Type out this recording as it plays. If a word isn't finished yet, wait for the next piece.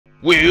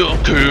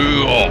Welcome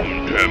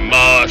to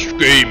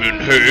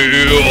moshgaminghell.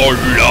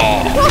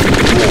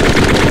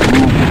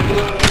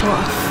 What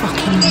a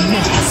fucking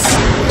mess.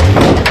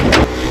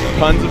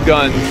 Tons of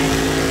guns.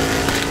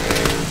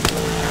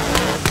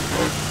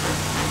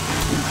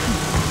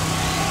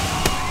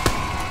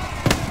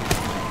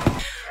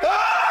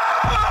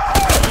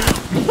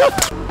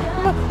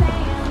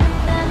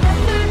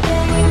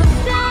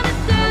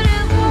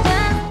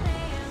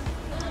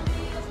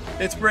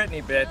 It's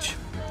Brittany, bitch.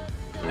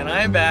 And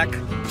I am back.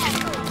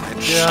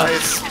 Ja.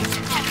 Scheiß.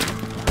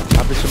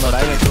 Hab ich schon mal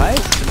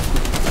reingekreist?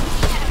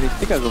 Bin ich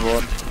dicker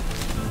geworden.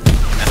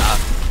 Ja.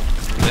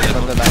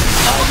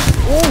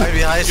 Oh,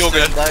 wie heißt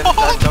Junge. dein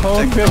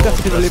Oh, wer hat das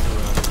überlebt?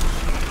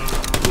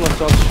 Du hast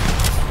Dodge.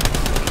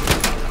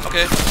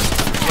 Okay.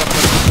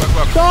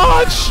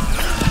 Dodge!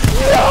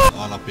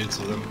 Ah, nach Bild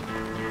zurück.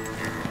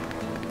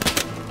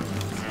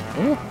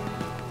 Oh.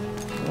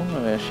 Junge,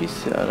 wer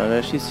schießt hier, Alter?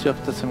 Wer schießt hier auf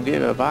das MG?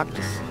 Wer wagt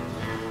es?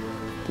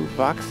 Du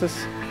wagst es?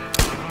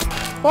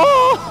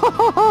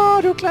 Oh,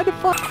 du kleine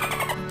Fuck!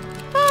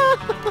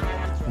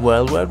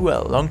 Well,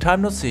 long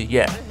time no see.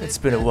 Yeah, it's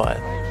been a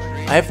while.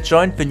 I have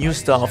joined the new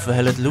star of the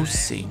Hell Let Loose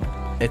scene,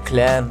 a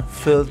clan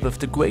filled with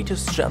the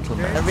greatest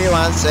gentlemen.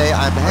 Everyone say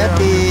I'm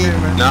happy.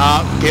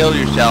 Nah, kill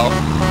yourself.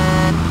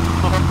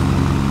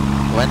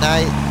 When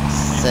I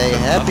say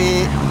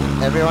happy,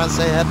 everyone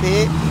say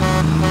happy.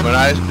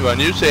 When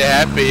you say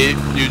happy,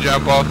 you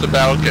jump off the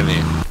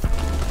balcony.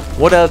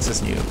 What else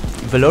is new?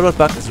 The loadout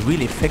bug is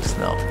really fixed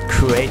now.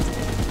 Great.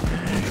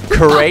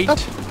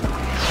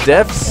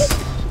 Devs,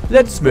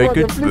 let's make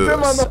it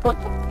worse.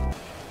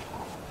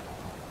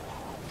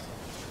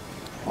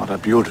 What a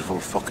beautiful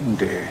fucking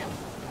day.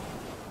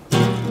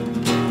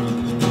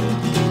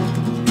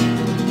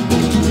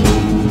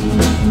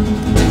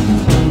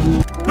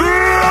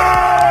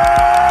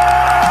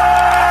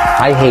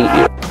 I hate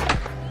you.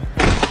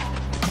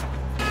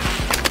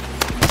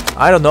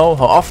 I don't know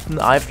how often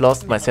I've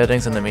lost my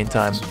settings in the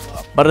meantime,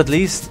 but at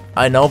least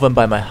I know them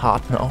by my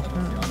heart now.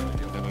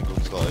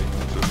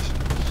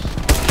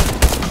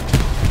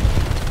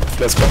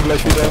 Das kommt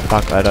gleich wieder.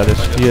 Fuck, Alter, das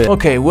Spiel.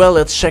 Okay, well,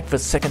 let's check the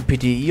second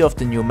PTE of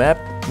the new map.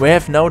 We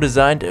have now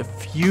designed a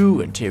few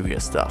interior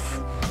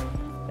stuff.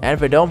 And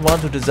we don't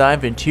want to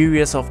design the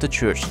interiors of the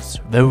churches.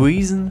 The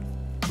reason?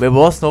 There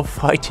was no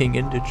fighting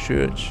in the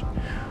church.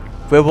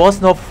 There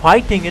was no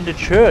fighting in the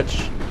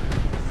church.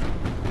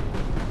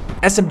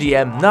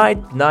 SMDM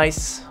night,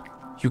 nice.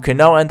 You can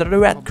now enter the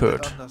red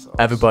court.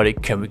 Everybody,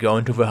 can we go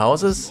into the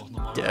houses?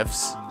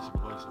 Devs.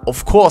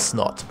 Of course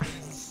not.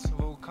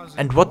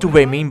 And what do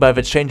they mean by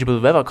the changeable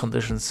weather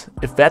conditions?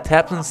 If that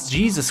happens,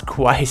 Jesus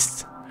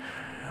Christ.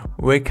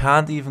 We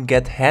can't even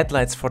get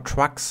headlights for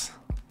trucks.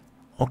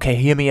 Okay,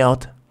 hear me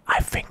out. I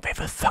think they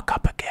will fuck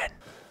up again.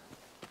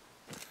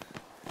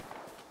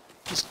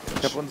 Ich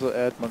hab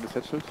unsere mal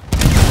gesetzt.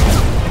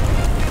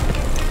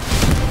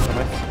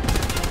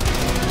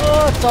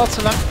 Oh, das dauert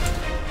zu lang.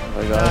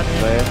 Egal,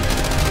 ja,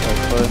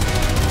 voll.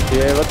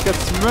 Hier wird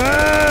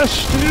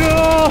gesmashed!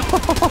 Ja!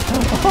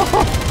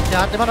 Der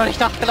hat immer noch nicht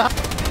nachgeladen.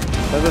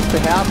 Das ist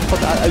Beherben von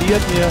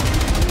Alliierten hier.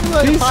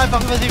 Fahr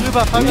einfach über sie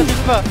rüber, fahr über sie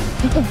rüber.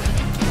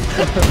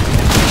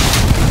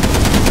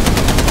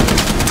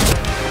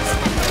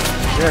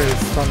 Yeah,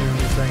 it's funny when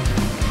you think.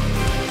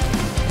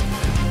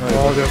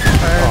 Oh, der ist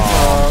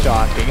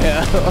shocking.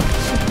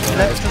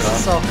 Vielleicht ist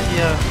es auch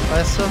hier,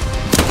 weißt du?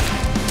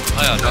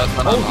 Ah ja, da ist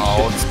man am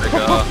Haus,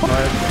 Digga.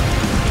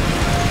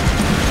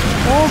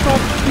 Oh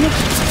Gott, hier ist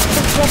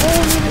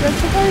warum die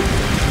ganze Welt.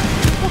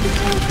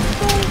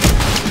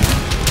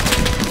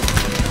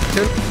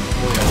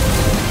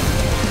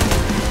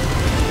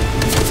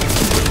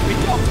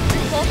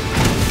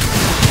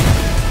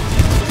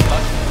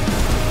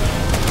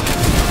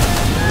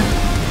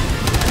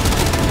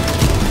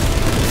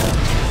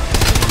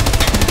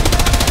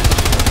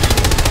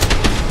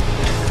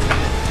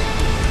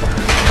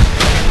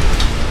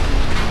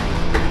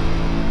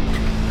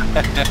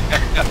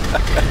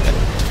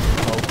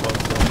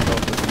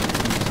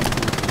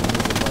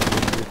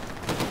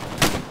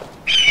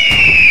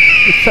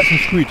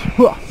 Assassin's Creed.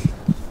 Huah.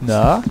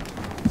 Na?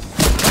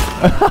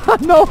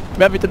 No!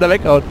 Wer mich denn da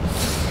weghaut?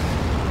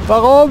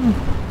 Warum?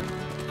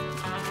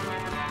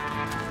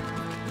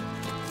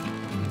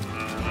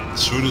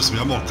 Das Schöne ist, wir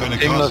haben auch keine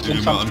Karte, die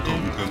wir mal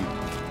angucken können.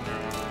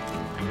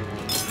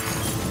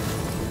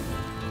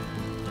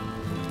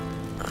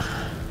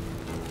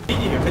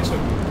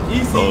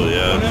 Oh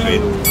yeah,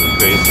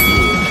 crazy.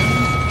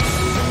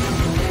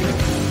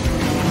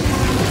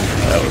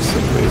 That was so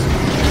crazy.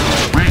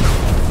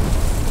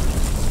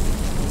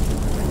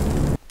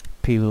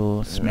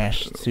 People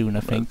smashed soon,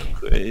 I think.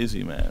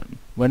 Crazy, man.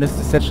 When is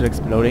the satchel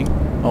exploding?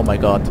 Oh my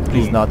god,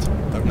 please not.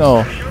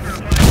 No.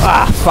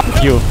 Ah,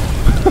 fuck you.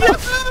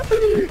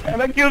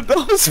 And I killed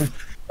those.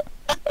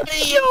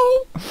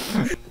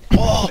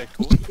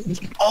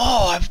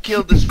 Oh, I've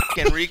killed this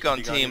fucking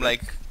recon team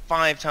like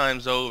 5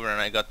 times over and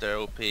I got their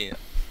OP.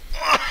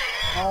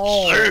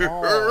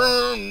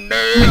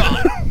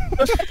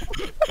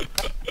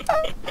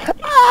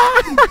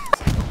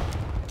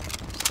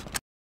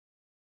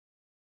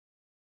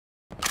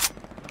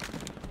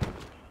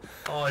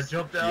 Oh, I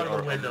jumped out of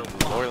the window.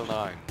 Royal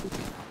 9.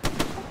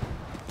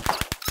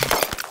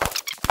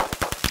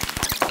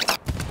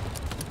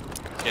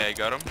 Yeah, I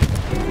got him.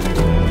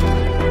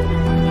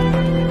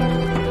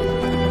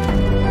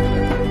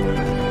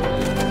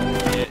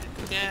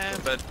 Yeah,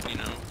 but you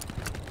know.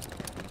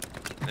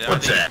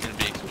 What's that? Can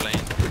be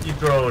explained. What you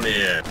throwing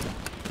here?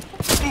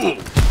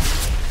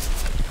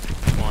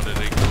 Wanted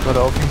to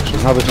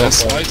Das habe ich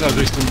auch. Weiter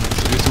Richtung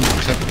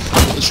Treppen.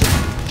 Ist schon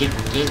dick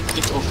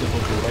auf der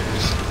Brücke, oder?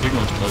 Ich ping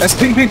euch gleich. Er ist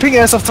ping,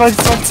 er ist auf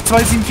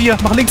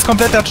 274. Mach links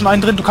komplett, der hat schon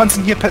einen drin, du kannst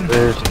ihn hier pennen.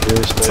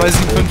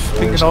 275,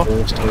 ping genau.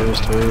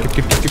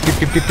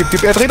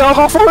 Gib, er dreht auch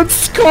auf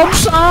uns! Komm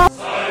schon!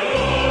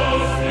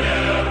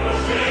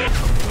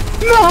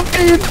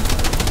 Nein!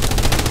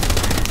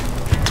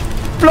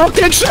 Block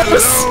den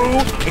Schuss!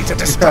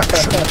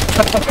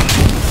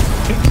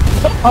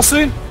 Hast du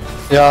ihn?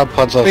 Ja,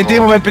 Panzer. In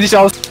dem Moment bin ich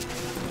aus.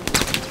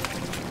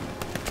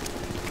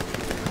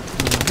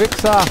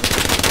 Wichser!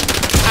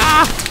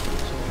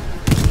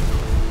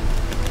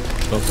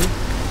 Doppel.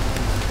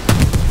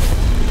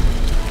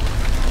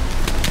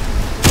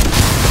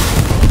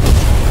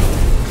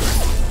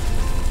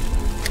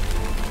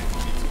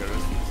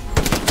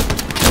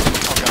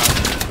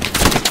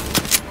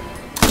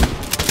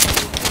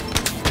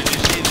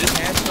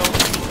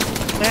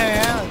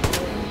 Yeah.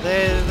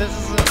 This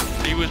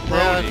is He was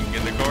proning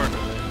in the corner.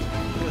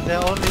 they're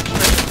only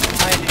trying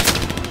hiding.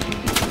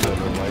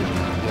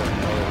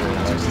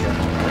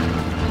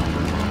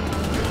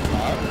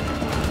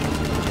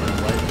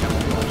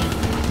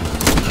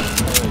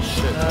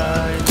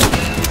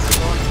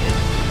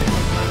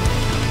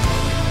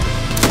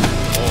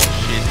 Oh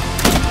shit.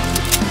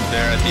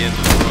 They're at the end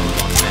of the road.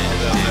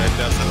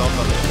 There's a lot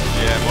of them.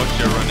 Yeah, Mosh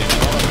are running.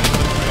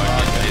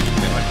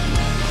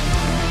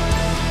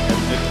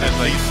 There's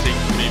like 6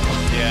 people.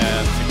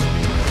 Yeah, 6 people.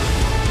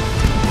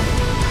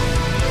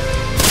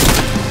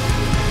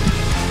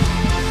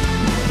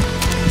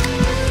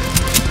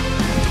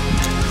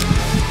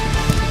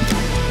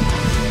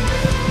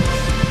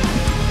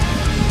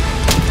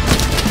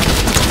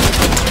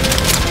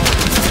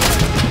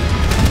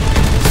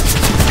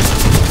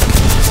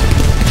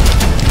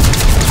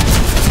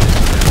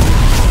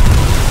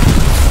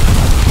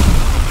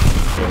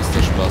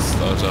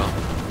 Alter.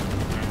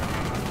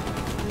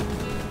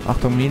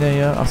 Achtung, Mine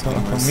hier. Achtung,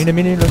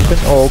 Mine, los bin.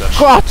 Oh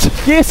Gott!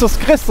 Jesus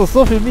Christus,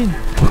 so viel Minen!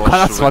 Oh,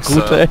 das war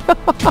gut, ey.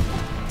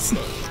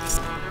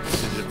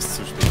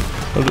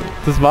 Also,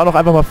 das waren doch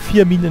einfach mal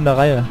 4 Minen in der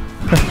Reihe.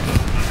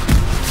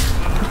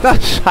 Das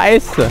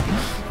Scheiße!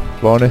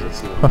 War nicht.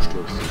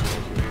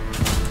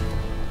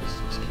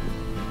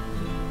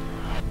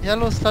 Ja,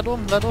 los, lad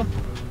um.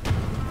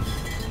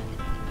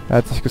 Er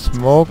hat sich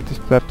gesmoked, ich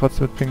bleib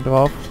trotzdem mit Ping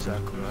drauf.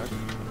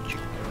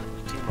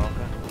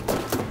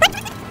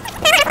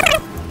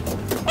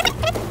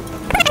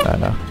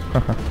 Kleiner.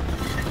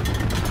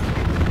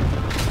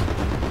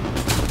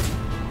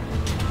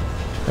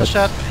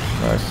 Shot.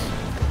 Nice.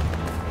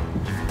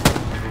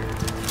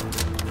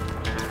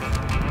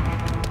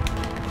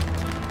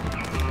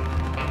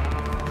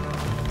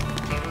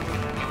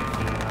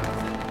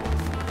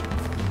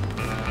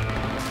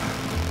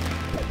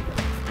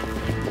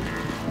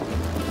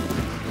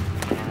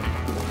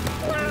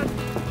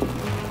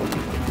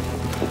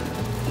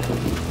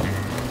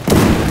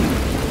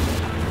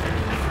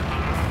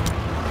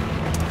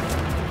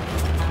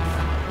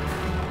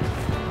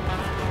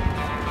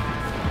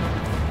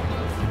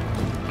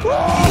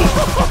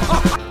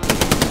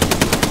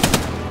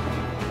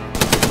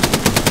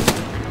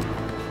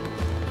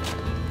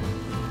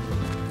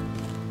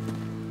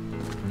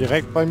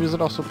 Direkt bei mir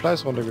sind auch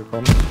Supplies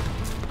runtergekommen.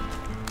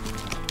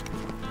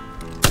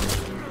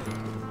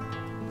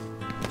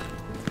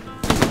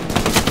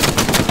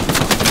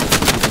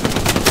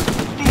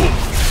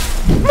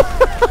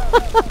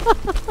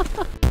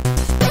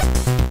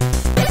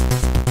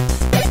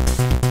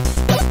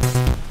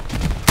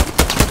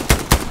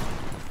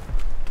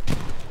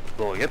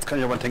 So, jetzt kann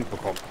ich aber einen Tank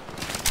bekommen.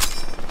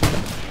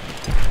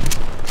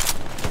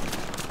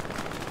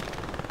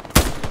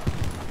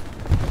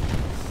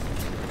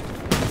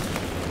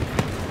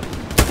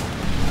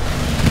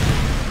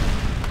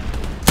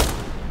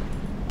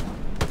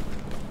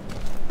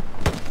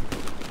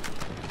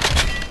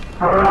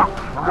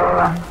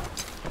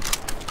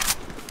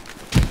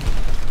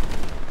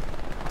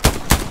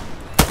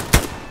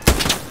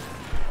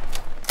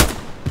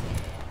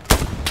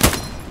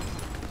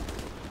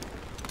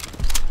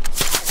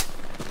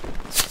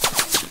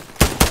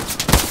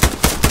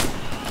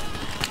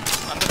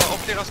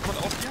 Kommt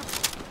auf hier.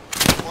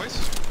 Boys.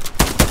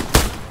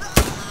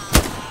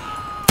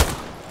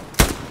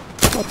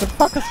 What the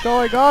fuck is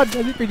going on?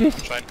 Der sieht mich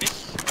nicht. Scheint nicht.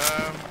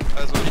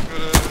 Also ich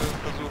würde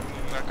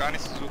versuchen, gar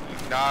nichts zu suchen,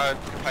 nahe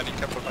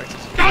Handicap-Bereich zu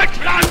suchen. Gar nichts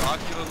plan!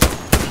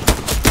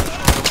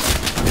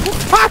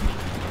 Fuck!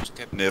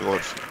 Nee,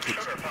 Rot.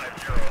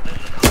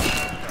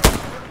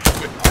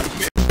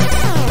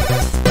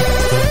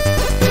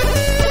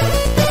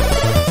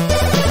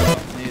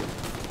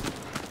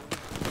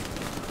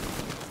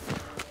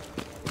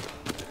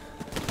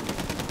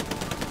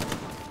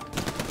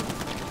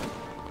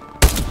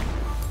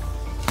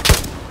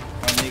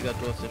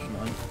 Du hast ja schon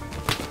einen.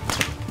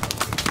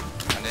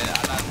 An den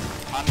anderen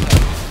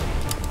Panther.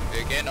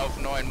 Wir gehen auf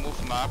neuen Move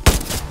Mark.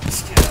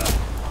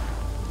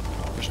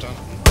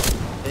 Verstanden.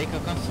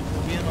 Baker, kannst du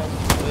probieren auf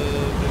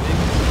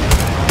Bewegung?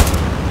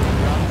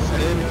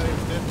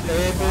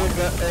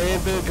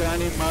 Able,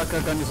 Garni,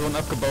 Marker, Garnison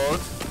abgebaut.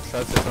 Das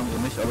heißt, jetzt haben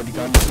sie nicht, aber die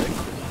Garni ist weg.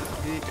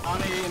 Die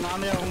Garni in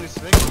Annäherung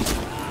ist weg.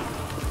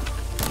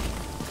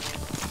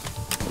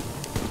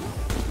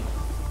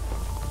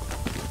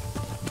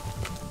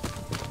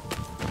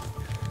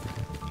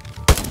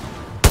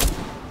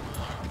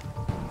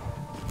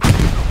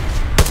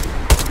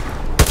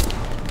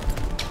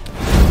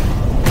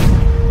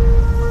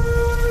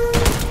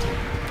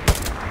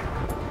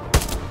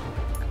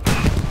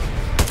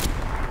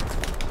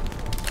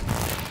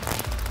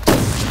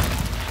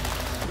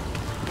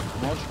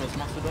 Mosh, was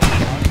machst du da?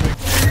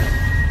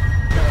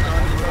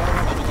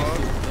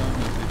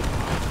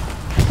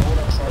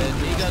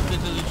 Negat,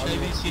 bitte so schnell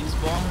wie es geht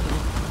spawnen.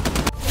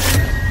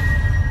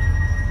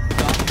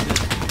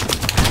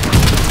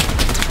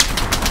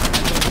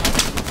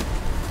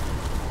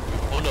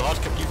 Ohne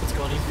Hardcap gibt es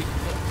gar nicht.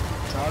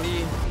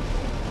 Charlie.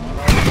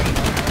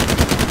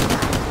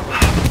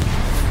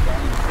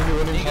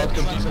 Negat,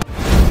 bitte